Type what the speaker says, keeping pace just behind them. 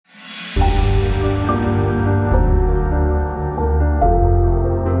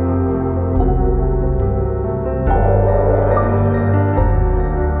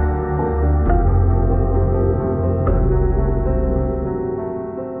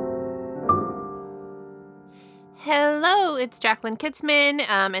it's Jacqueline Kitzman,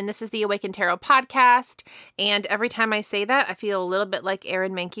 and this is the Awaken Tarot podcast. And every time I say that, I feel a little bit like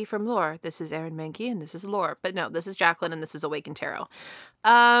Erin Mankey from Lore. This is Erin Mankey, and this is Lore. But no, this is Jacqueline, and this is Awaken Tarot.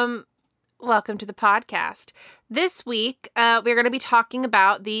 Welcome to the podcast. This week, we're going to be talking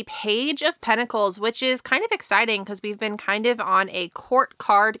about the Page of Pentacles, which is kind of exciting because we've been kind of on a court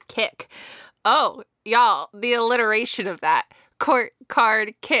card kick. Oh, y'all, the alliteration of that. Court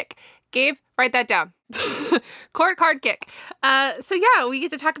card kick. Gabe, write that down. Court card kick. So yeah, we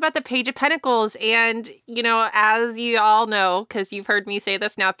get to talk about the Page of Pentacles. And, you know, as you all know, because you've heard me say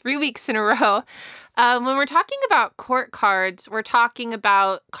this now 3 weeks in a row, when we're talking about court cards, we're talking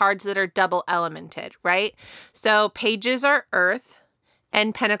about cards that are double elemented, right? So pages are earth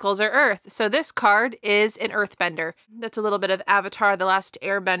and pentacles are earth. So this card is an earthbender. That's a little bit of Avatar: The Last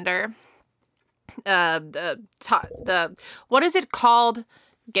Airbender. What is it called?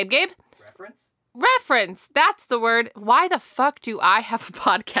 Gabe? Reference. That's the word. Why the fuck do I have a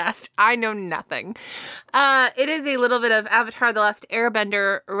podcast? I know nothing. It is a little bit of Avatar: The Last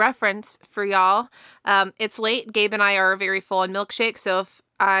Airbender reference for y'all. It's late. Gabe and I are very full on milkshake, so if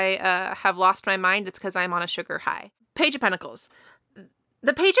I have lost my mind, it's because I'm on a sugar high. Page of Pentacles.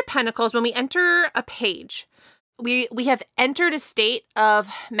 The Page of Pentacles, when we enter a page, we have entered a state of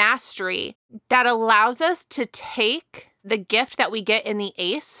mastery that allows us to take the gift that we get in the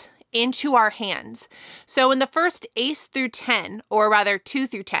Ace into our hands. So in the first Ace through 10, or rather 2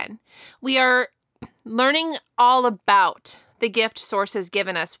 through 10, we are learning all about the gift Source has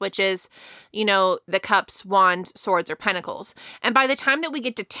given us, which is, you know, the cups, wands, swords, or pentacles. And by the time that we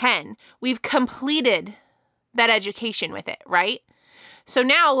get to 10, we've completed that education with it, right? So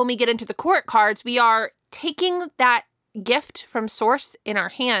now when we get into the court cards, we are taking that gift from Source in our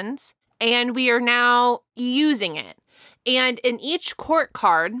hands, and we are now using it. And in each court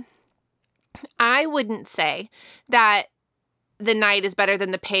card, I wouldn't say that the Knight is better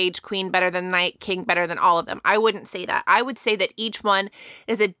than the Page, Queen better than the Knight, King better than all of them. I wouldn't say that. I would say that each one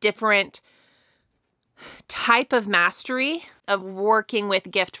is a different type of mastery of working with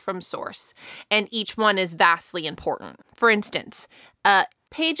gift from Source, and each one is vastly important. For instance,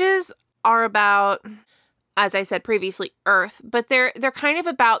 Pages are about, as I said previously, earth, but they're kind of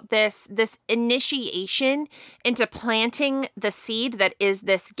about this initiation into planting the seed that is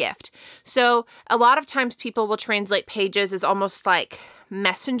this gift. So a lot of times people will translate pages as almost like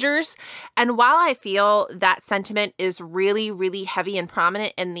messengers. And while I feel that sentiment is really, really heavy and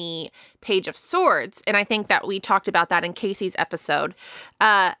prominent in the Page of Swords, and I think that we talked about that in Casey's episode,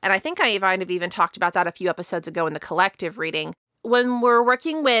 and I think I might have even talked about that a few episodes ago in the collective reading, when we're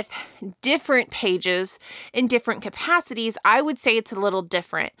working with different pages in different capacities, I would say it's a little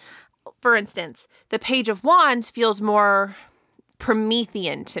different. For instance, the Page of Wands feels more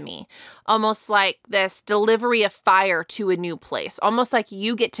Promethean to me, almost like this delivery of fire to a new place, almost like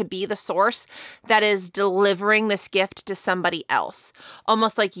you get to be the source that is delivering this gift to somebody else,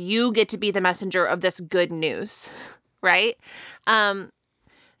 almost like you get to be the messenger of this good news, right?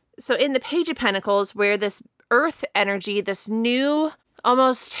 So in the Page of Pentacles, where this earth energy, this new,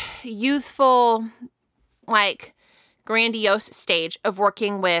 almost youthful, like grandiose stage of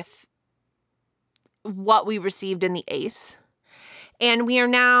working with what we received in the Ace. And we are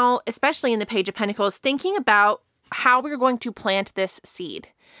now, especially in the Page of Pentacles, thinking about how we're going to plant this seed.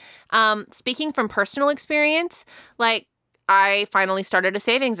 Speaking from personal experience, like I finally started a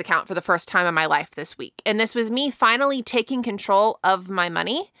savings account for the first time in my life this week. And this was me finally taking control of my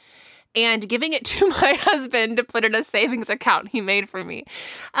money and giving it to my husband to put in a savings account he made for me,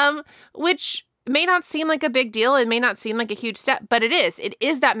 which may not seem like a big deal and may not seem like a huge step, but it is. It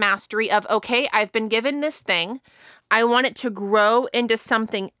is that mastery of, okay, I've been given this thing. I want it to grow into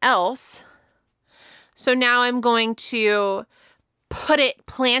something else. So now I'm going to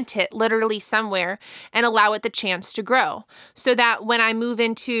plant it literally somewhere and allow it the chance to grow, so that when I move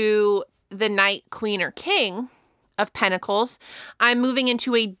into the Knight, Queen, or King of Pentacles, I'm moving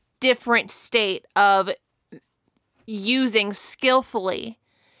into a different state of using skillfully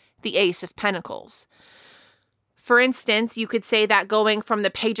the Ace of Pentacles. For instance, you could say that going from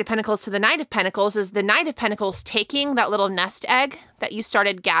the Page of Pentacles to the Knight of Pentacles is the Knight of Pentacles taking that little nest egg that you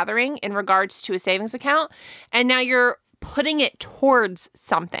started gathering in regards to a savings account, and now you're putting it towards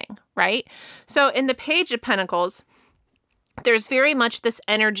something, right? So in the Page of Pentacles, there's very much this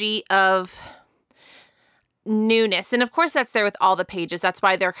energy of newness. And of course, that's there with all the pages. That's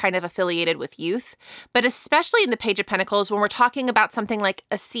why they're kind of affiliated with youth. But especially in the Page of Pentacles, when we're talking about something like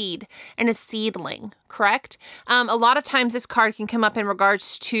a seed and a seedling, correct? A lot of times this card can come up in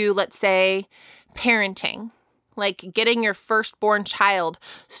regards to, let's say, parenting, like getting your firstborn child,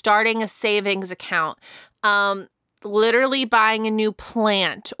 starting a savings account, literally buying a new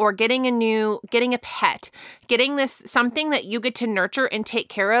plant or getting a pet, getting this something that you get to nurture and take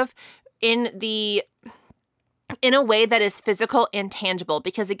care of in a way that is physical and tangible.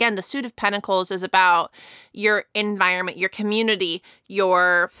 Because again, the Suit of Pentacles is about your environment, your community,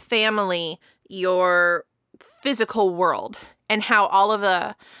 your family, your physical world, and how all of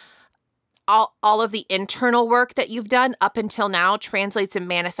the internal work that you've done up until now translates and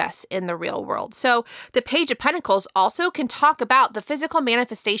manifests in the real world. So the Page of Pentacles also can talk about the physical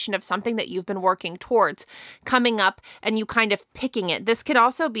manifestation of something that you've been working towards coming up and you kind of picking it. This could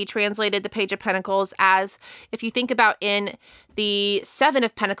also be translated, the Page of Pentacles, as if you think about in the Seven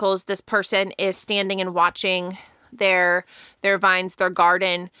of Pentacles, this person is standing and watching their vines, their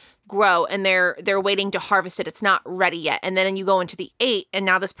garden grow, and they're waiting to harvest it. It's not ready yet. And then you go into the 8, and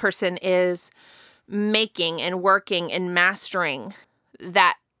now this person is making and working and mastering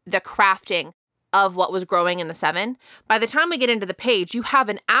the crafting of what was growing in the 7. By the time we get into the Page, you have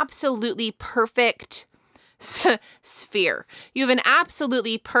an absolutely perfect sphere. You have an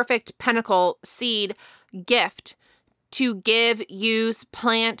absolutely perfect pentacle seed gift to give, use,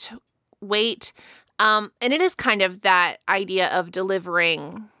 plant, wait. And it is kind of that idea of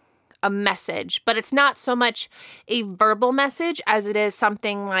delivering a message, but it's not so much a verbal message as it is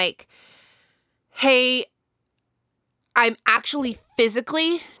something like, hey, I'm actually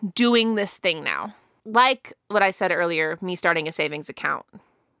physically doing this thing now. Like what I said earlier, me starting a savings account.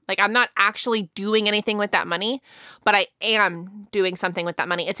 Like, I'm not actually doing anything with that money, but I am doing something with that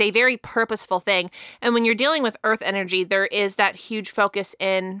money. It's a very purposeful thing. And when you're dealing with earth energy, there is that huge focus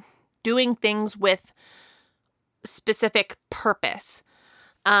in doing things with specific purpose.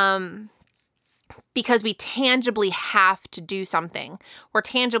 Because we tangibly have to do something. We're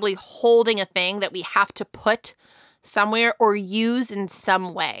tangibly holding a thing that we have to put somewhere or use in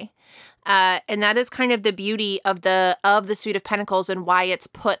some way. And that is kind of the beauty of the Suit of Pentacles and why it's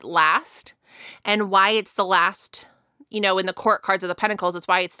put last and why it's the last, in the court cards of the Pentacles, it's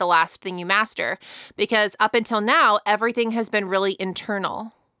why it's the last thing you master. Because up until now, everything has been really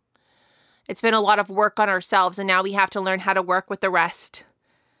internal. It's been a lot of work on ourselves, and now we have to learn how to work with the rest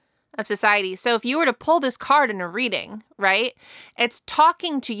of society. So if you were to pull this card in a reading, right, it's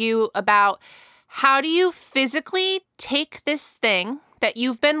talking to you about how do you physically take this thing that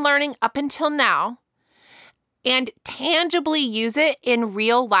you've been learning up until now and tangibly use it in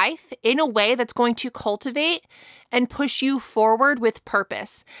real life in a way that's going to cultivate and push you forward with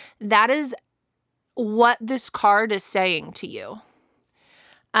purpose. That is what this card is saying to you.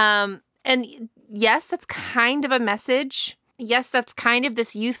 And yes, that's kind of a message. Yes, that's kind of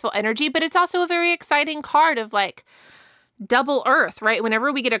this youthful energy, but it's also a very exciting card of like double earth, right?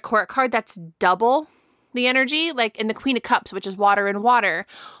 Whenever we get a court card that's double the energy, like in the Queen of Cups, which is water and water,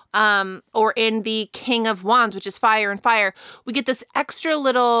 or in the King of Wands, which is fire and fire, we get this extra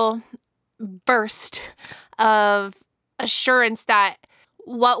little burst of assurance that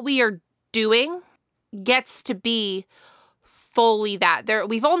what we are doing gets to be fully that.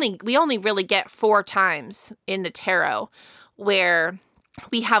 We only really get 4 times in the tarot where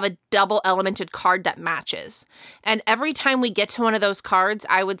we have a double elemented card that matches. And every time we get to one of those cards,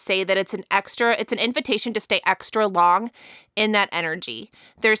 I would say that it's an invitation to stay extra long in that energy.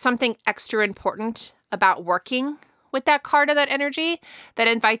 There's something extra important about working with that card of that energy that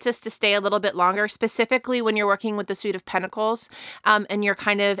invites us to stay a little bit longer, specifically when you're working with the Suit of Pentacles, and you're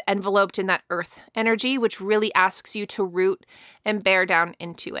kind of enveloped in that earth energy, which really asks you to root and bear down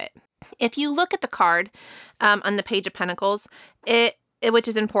into it. If you look at the card on the Page of Pentacles, which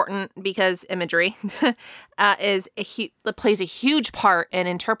is important because imagery plays a huge part in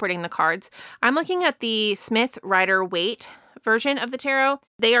interpreting the cards. I'm looking at the Smith Rider-Waite version of the tarot.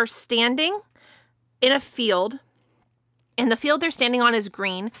 They are standing in a field, and the field they're standing on is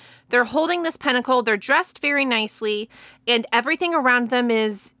green. They're holding this pentacle. They're dressed very nicely, and everything around them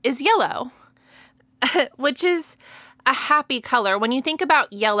is yellow, which is a happy color. When you think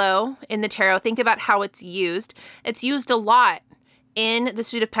about yellow in the tarot, think about how it's used. It's used a lot in the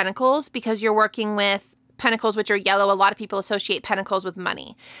Suit of Pentacles because you're working with pentacles, which are yellow. A lot of people associate pentacles with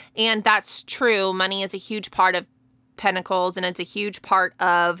money, and that's true. Money is a huge part of pentacles, and it's a huge part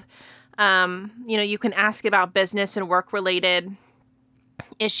of, you can ask about business and work-related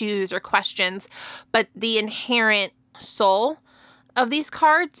issues or questions, but the inherent soul of these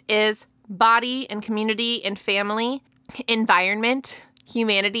cards is body and community and family, environment,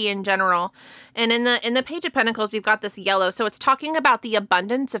 humanity in general. And in the Page of Pentacles, we've got this yellow. So it's talking about the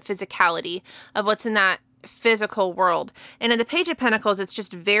abundance of physicality of what's in that physical world. And in the Page of Pentacles, it's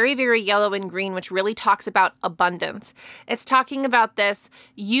just very, very yellow and green, which really talks about abundance. It's talking about this,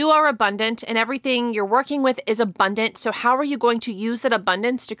 you are abundant and everything you're working with is abundant. So how are you going to use that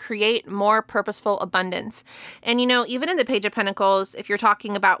abundance to create more purposeful abundance? And, even in the Page of Pentacles, if you're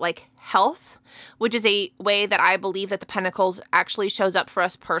talking about like health, which is a way that I believe that the Pentacles actually shows up for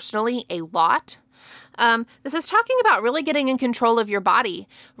us personally a lot. This is talking about really getting in control of your body.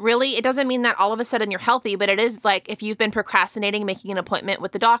 Really, it doesn't mean that all of a sudden you're healthy, but it is like if you've been procrastinating making an appointment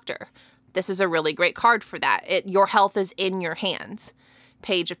with the doctor. This is a really great card for that. Your health is in your hands.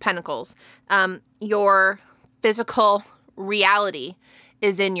 Page of Pentacles. Your physical reality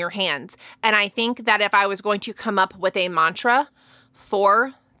is in your hands. And I think that if I was going to come up with a mantra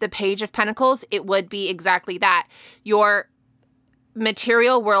for the Page of Pentacles, it would be exactly that. Your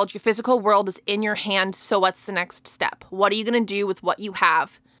material world, your physical world is in your hand. So what's the next step? What are you going to do with what you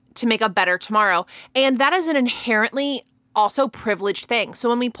have to make a better tomorrow? And that is an inherently also privileged thing. So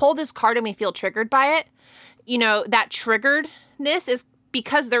when we pull this card and we feel triggered by it, that triggeredness is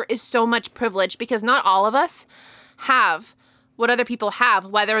because there is so much privilege, because not all of us have what other people have,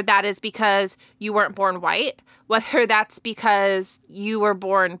 whether that is because you weren't born white, whether that's because you were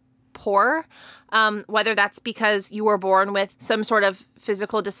born poor, whether that's because you were born with some sort of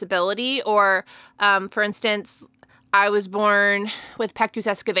physical disability, or, for instance, I was born with pectus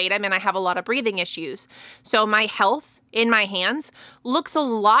excavatum and I have a lot of breathing issues. So my health in my hands looks a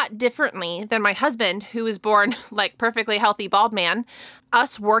lot differently than my husband, who was born like perfectly healthy bald man.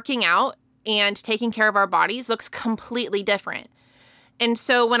 Us working out and taking care of our bodies looks completely different. And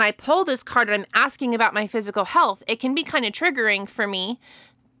so when I pull this card and I'm asking about my physical health, it can be kind of triggering for me,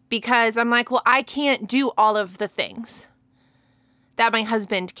 because I'm like, well, I can't do all of the things that my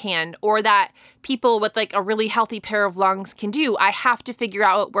husband can, or that people with like a really healthy pair of lungs can do. I have to figure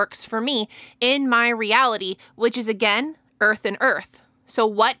out what works for me in my reality, which is, again, earth and earth. So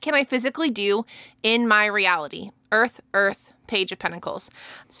what can I physically do in my reality? Earth, earth, Page of Pentacles.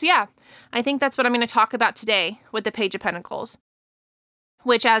 So yeah, I think that's what I'm going to talk about today with the Page of Pentacles,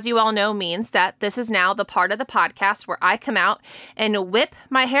 which, as you all know, means that this is now the part of the podcast where I come out and whip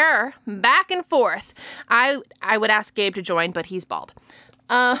my hair back and forth. I would ask Gabe to join, but he's bald.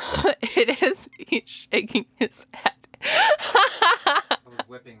 He's shaking his head. I was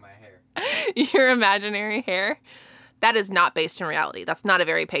whipping my hair. Your imaginary hair? That is not based in reality. That's not a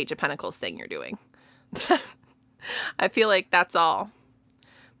very Page of Pentacles thing you're doing. I feel like that's a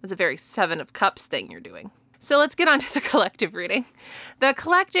very Seven of Cups thing you're doing. So let's get on to the collective reading. The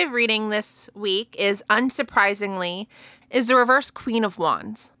collective reading this week is, unsurprisingly, the reverse Queen of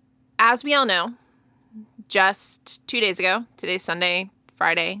Wands. As we all know, just 2 days ago, today's Sunday,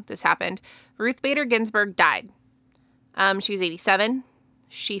 Friday, this happened, Ruth Bader Ginsburg died. She was 87.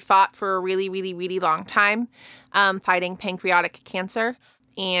 She fought for a really, really, really long time, fighting pancreatic cancer,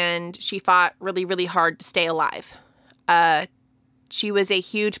 and she fought really, really hard to stay alive. She was a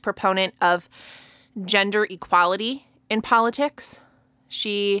huge proponent of gender equality in politics.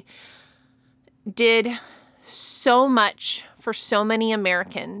 She did so much for so many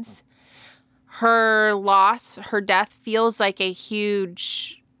Americans. Her loss, her death, feels like a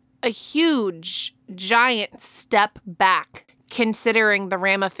huge, giant step back, considering the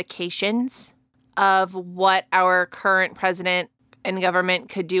ramifications of what our current president and government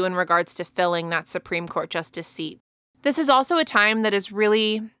could do in regards to filling that Supreme Court justice seat. This is also a time that is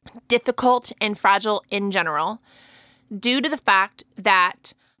really difficult and fragile in general, due to the fact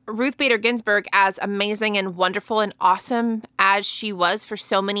that Ruth Bader Ginsburg, as amazing and wonderful and awesome as she was for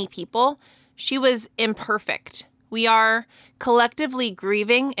so many people, she was imperfect. We are collectively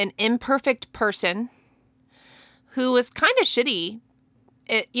grieving an imperfect person who was kind of shitty,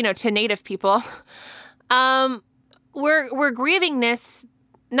 to Native people. We're grieving this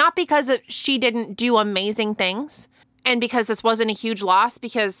not because she didn't do amazing things, and because this wasn't a huge loss,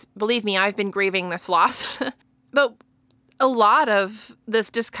 because believe me, I've been grieving this loss. But a lot of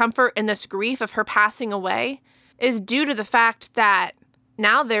this discomfort and this grief of her passing away is due to the fact that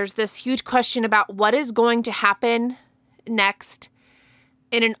now there's this huge question about what is going to happen next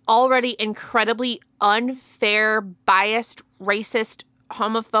in an already incredibly unfair, biased, racist,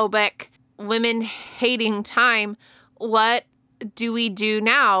 homophobic, women-hating time. What do we do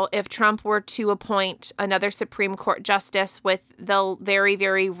now if Trump were to appoint another Supreme Court justice with the very,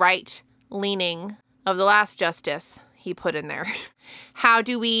 very right leaning of the last justice he put in there? How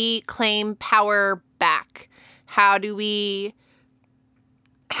do we claim power back? How do we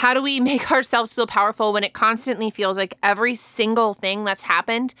make ourselves feel powerful when it constantly feels like every single thing that's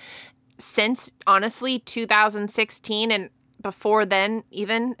happened since, honestly, 2016 and before then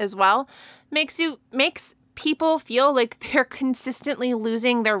even as well, makes people feel like they're consistently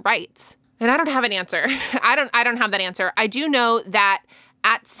losing their rights. And I don't have an answer. I don't have that answer. I do know that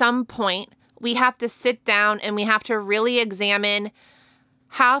at some point we have to sit down and we have to really examine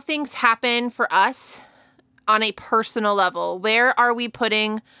how things happen for us on a personal level. Where are we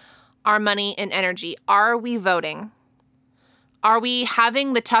putting our money and energy? Are we voting? Are we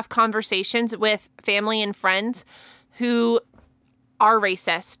having the tough conversations with family and friends who are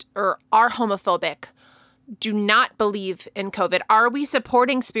racist or are homophobic, do not believe in COVID? Are we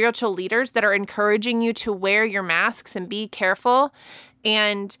supporting spiritual leaders that are encouraging you to wear your masks and be careful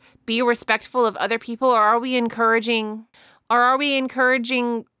and be respectful of other people? Or are we encouraging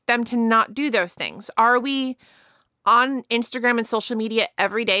them to not do those things? Are we on Instagram and social media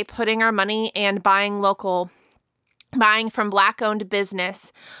every day putting our money and buying from Black-owned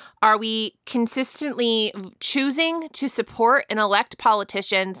business? Are we consistently choosing to support and elect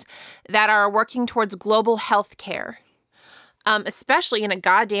politicians that are working towards global health care? Especially in a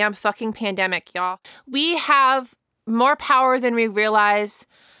goddamn fucking pandemic, y'all. We have more power than we realize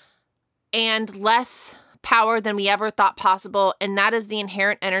and less power than we ever thought possible, and that is the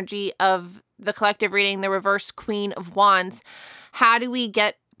inherent energy of the collective reading, the reverse Queen of Wands. How do we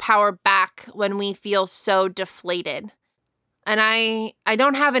get power back when we feel so deflated? And I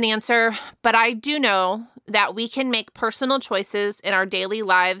don't have an answer, but I do know that we can make personal choices in our daily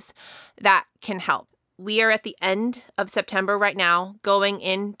lives that can help. We are at the end of September right now, going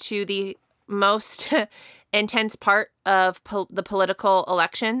into the most intense part of the political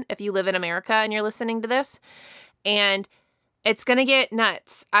election, if you live in America and you're listening to this. And it's going to get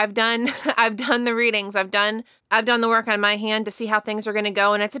nuts. I've done the readings. I've done the work on my hand to see how things are going to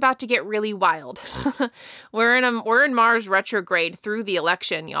go, and it's about to get really wild. We're in Mars retrograde through the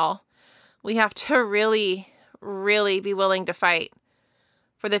election, y'all. We have to really, really be willing to fight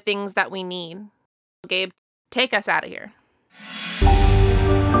for the things that we need. Gabe, take us out of here.